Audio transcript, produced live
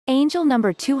Angel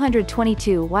number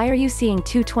 222. Why are you seeing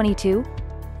 222?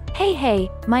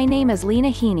 Hey, my name is Lena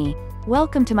Heaney.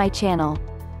 Welcome to my channel.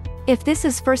 If this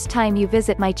is first time you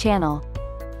visit my channel,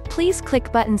 please click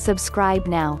button subscribe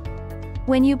now.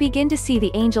 When you begin to see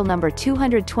the angel number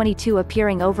 222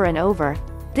 appearing over and over,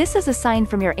 this is a sign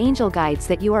from your angel guides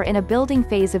that you are in a building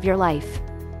phase of your life.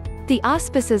 The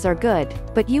auspices are good,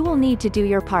 but you will need to do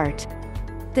your part.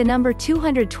 The number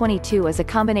 222 is a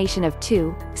combination of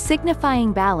 2,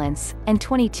 signifying balance, and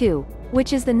 22,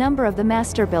 which is the number of the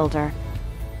master builder.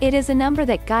 It is a number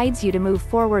that guides you to move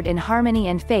forward in harmony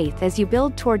and faith as you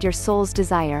build toward your soul's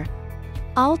desire.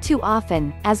 All too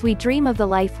often, as we dream of the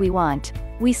life we want,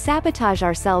 we sabotage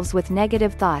ourselves with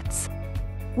negative thoughts.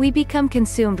 We become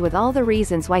consumed with all the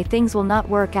reasons why things will not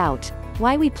work out,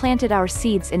 why we planted our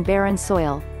seeds in barren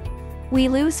soil. We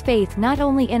lose faith not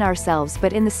only in ourselves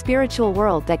but in the spiritual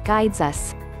world that guides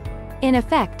us. In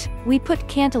effect, we put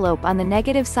cantaloupe on the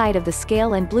negative side of the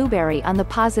scale and blueberry on the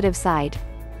positive side.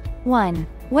 1.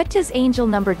 What does angel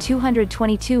number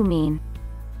 222 mean?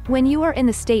 When you are in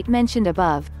the state mentioned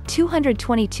above,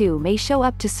 222 may show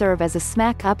up to serve as a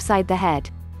smack upside the head.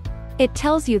 It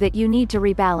tells you that you need to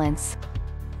rebalance.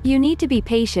 You need to be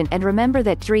patient and remember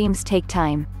that dreams take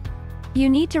time. You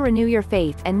need to renew your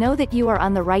faith and know that you are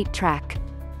on the right track.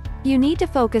 You need to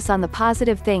focus on the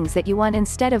positive things that you want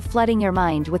instead of flooding your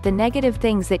mind with the negative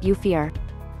things that you fear.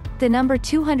 The number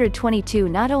 222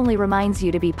 not only reminds you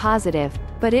to be positive,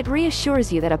 but it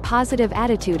reassures you that a positive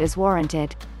attitude is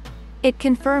warranted. It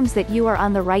confirms that you are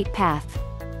on the right path.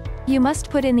 You must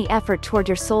put in the effort toward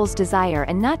your soul's desire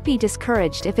and not be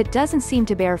discouraged if it doesn't seem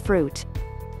to bear fruit.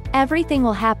 Everything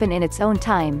will happen in its own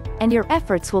time, and your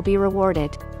efforts will be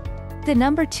rewarded. The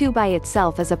number 2 by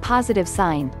itself is a positive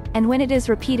sign, and when it is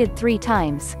repeated 3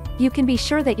 times, you can be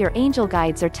sure that your angel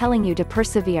guides are telling you to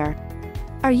persevere.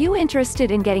 Are you interested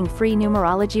in getting free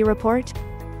numerology report?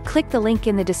 Click the link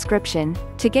in the description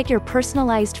to get your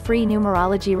personalized free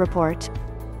numerology report.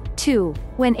 2.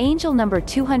 When angel number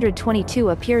 222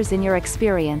 appears in your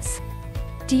experience,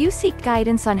 do you seek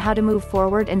guidance on how to move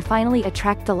forward and finally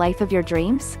attract the life of your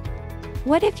dreams?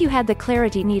 What if you had the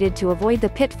clarity needed to avoid the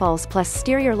pitfalls plus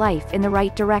steer your life in the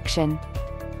right direction?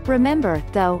 Remember,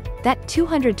 though, that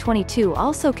 222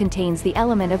 also contains the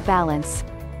element of balance.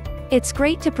 It's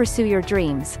great to pursue your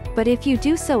dreams, but if you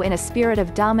do so in a spirit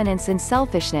of dominance and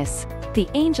selfishness, the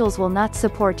angels will not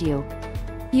support you.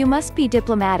 You must be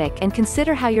diplomatic and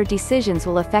consider how your decisions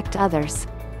will affect others.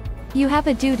 You have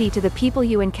a duty to the people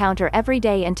you encounter every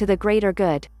day and to the greater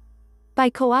good. By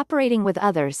cooperating with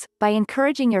others, by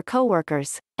encouraging your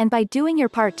coworkers, and by doing your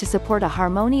part to support a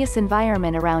harmonious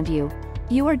environment around you,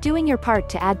 you are doing your part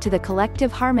to add to the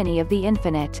collective harmony of the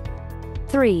infinite.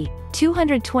 3.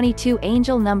 222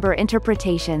 Angel Number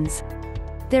Interpretations.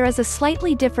 There is a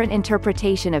slightly different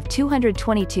interpretation of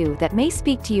 222 that may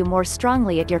speak to you more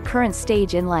strongly at your current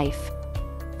stage in life.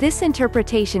 This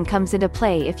interpretation comes into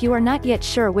play if you are not yet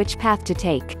sure which path to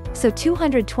take, so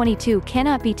 222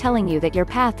 cannot be telling you that your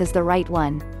path is the right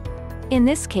one. In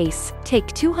this case, take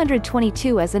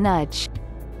 222 as a nudge.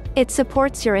 It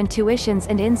supports your intuitions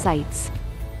and insights.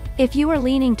 If you are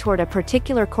leaning toward a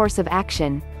particular course of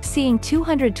action, seeing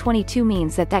 222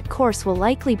 means that that course will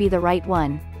likely be the right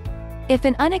one. If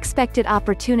an unexpected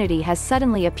opportunity has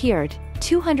suddenly appeared,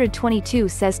 222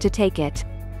 says to take it.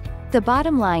 The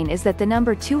bottom line is that the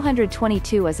number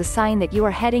 222 is a sign that you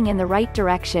are heading in the right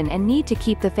direction and need to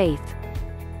keep the faith.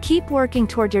 Keep working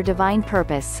toward your divine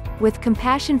purpose, with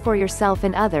compassion for yourself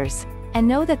and others, and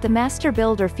know that the Master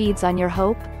Builder feeds on your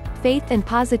hope, faith and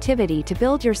positivity to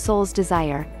build your soul's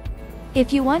desire.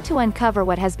 If you want to uncover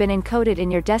what has been encoded in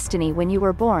your destiny when you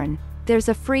were born, there's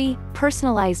a free,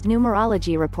 personalized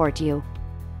numerology report you.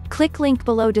 Click link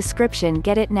below description,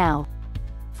 get it now.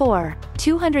 4.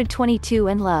 222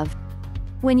 and love.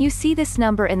 When you see this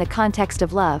number in the context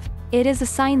of love, it is a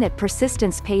sign that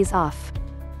persistence pays off.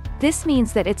 This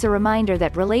means that it's a reminder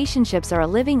that relationships are a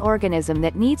living organism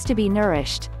that needs to be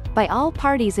nourished by all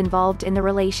parties involved in the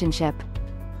relationship.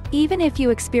 Even if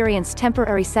you experience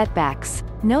temporary setbacks,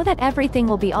 know that everything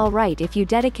will be all right if you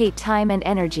dedicate time and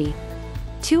energy.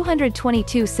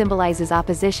 222 symbolizes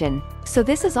opposition, so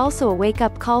this is also a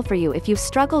wake-up call for you if you've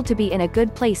struggled to be in a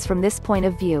good place from this point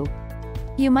of view.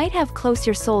 You might have close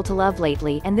your soul to love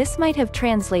lately, and this might have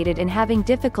translated in having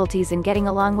difficulties in getting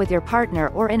along with your partner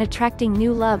or in attracting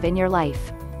new love in your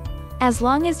life. As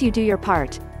long as you do your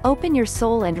part, open your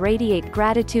soul and radiate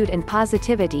gratitude and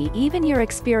positivity even you're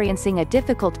experiencing a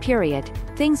difficult period,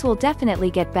 things will definitely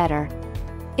get better.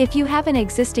 If you have an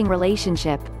existing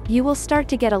relationship, you will start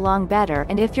to get along better,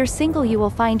 and if you're single you will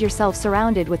find yourself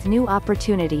surrounded with new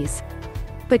opportunities.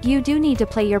 But you do need to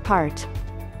play your part.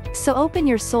 So open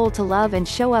your soul to love and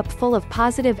show up full of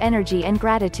positive energy and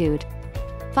gratitude.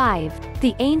 5.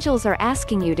 The angels are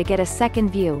asking you to get a second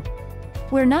view.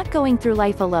 We're not going through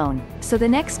life alone, so the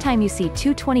next time you see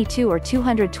 222 or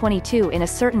 222 in a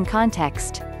certain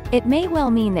context, it may well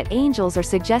mean that angels are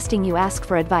suggesting you ask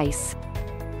for advice.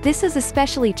 This is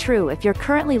especially true if you're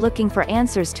currently looking for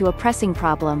answers to a pressing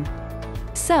problem.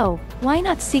 So, why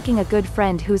not seeking a good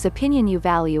friend whose opinion you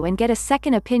value and get a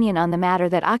second opinion on the matter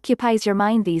that occupies your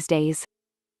mind these days?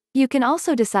 You can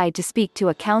also decide to speak to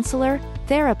a counselor,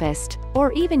 therapist,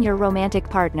 or even your romantic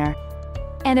partner.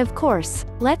 And of course,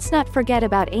 let's not forget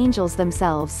about angels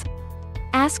themselves.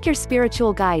 Ask your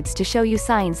spiritual guides to show you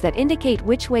signs that indicate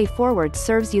which way forward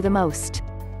serves you the most.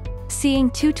 Seeing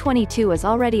 222 is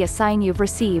already a sign you've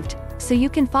received, so you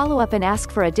can follow up and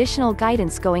ask for additional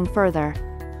guidance going further.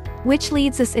 Which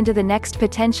leads us into the next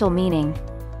potential meaning.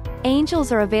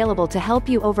 Angels are available to help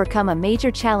you overcome a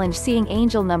major challenge. Seeing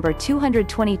angel number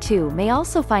 222 may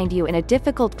also find you in a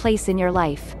difficult place in your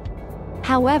life.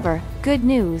 However, good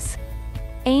news.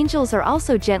 Angels are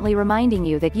also gently reminding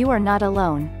you that you are not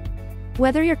alone.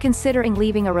 Whether you're considering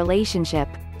leaving a relationship,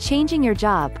 changing your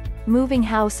job, moving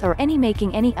house, or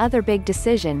making any other big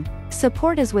decision,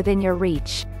 support is within your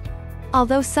reach.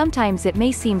 Although sometimes it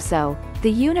may seem so,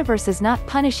 the universe is not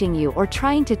punishing you or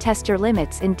trying to test your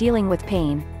limits in dealing with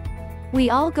pain. We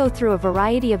all go through a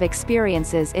variety of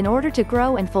experiences in order to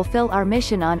grow and fulfill our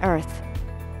mission on Earth.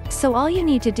 So all you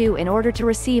need to do in order to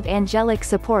receive angelic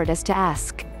support is to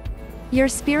ask. Your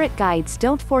spirit guides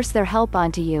don't force their help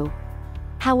onto you.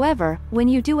 However, when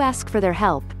you do ask for their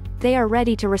help, they are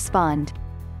ready to respond.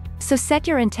 So set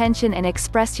your intention and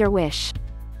express your wish.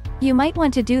 You might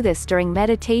want to do this during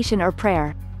meditation or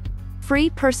prayer. Free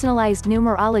personalized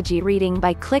numerology reading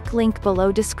by click link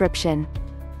below description.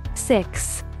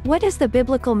 6. What is the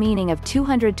biblical meaning of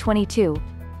 222?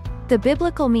 The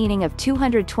biblical meaning of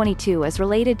 222 is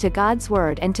related to God's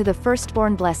word and to the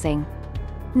firstborn blessing.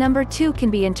 Number 2 can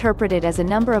be interpreted as a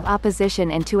number of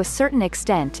opposition and to a certain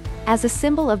extent, as a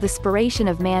symbol of the separation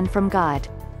of man from God.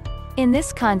 In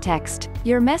this context,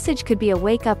 your message could be a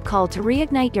wake-up call to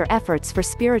reignite your efforts for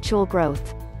spiritual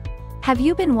growth. Have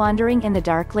you been wandering in the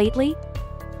dark lately?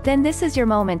 Then this is your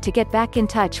moment to get back in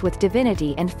touch with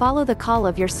divinity and follow the call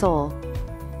of your soul.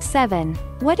 7.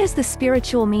 What is the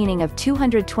spiritual meaning of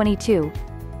 222?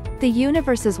 The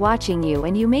universe is watching you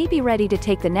and you may be ready to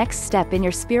take the next step in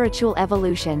your spiritual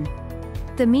evolution.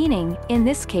 The meaning, in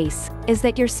this case, is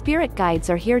that your spirit guides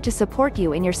are here to support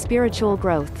you in your spiritual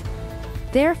growth.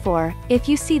 Therefore, if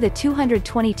you see the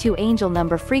 222 angel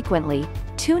number frequently,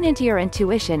 tune into your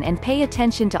intuition and pay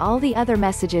attention to all the other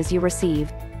messages you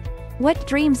receive. What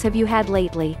dreams have you had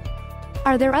lately?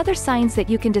 Are there other signs that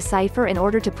you can decipher in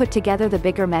order to put together the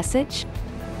bigger message?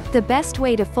 The best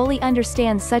way to fully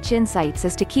understand such insights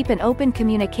is to keep an open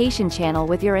communication channel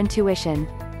with your intuition.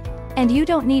 And you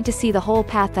don't need to see the whole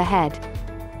path ahead.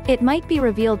 It might be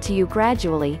revealed to you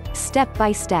gradually, step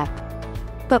by step.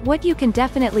 But what you can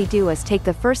definitely do is take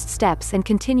the first steps and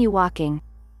continue walking.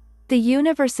 The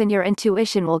universe and your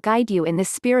intuition will guide you in this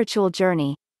spiritual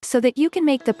journey, so that you can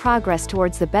make the progress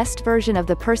towards the best version of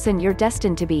the person you're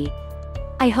destined to be.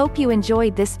 I hope you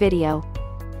enjoyed this video.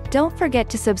 Don't forget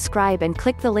to subscribe and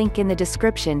click the link in the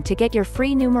description to get your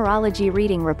free numerology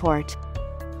reading report.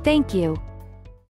 Thank you.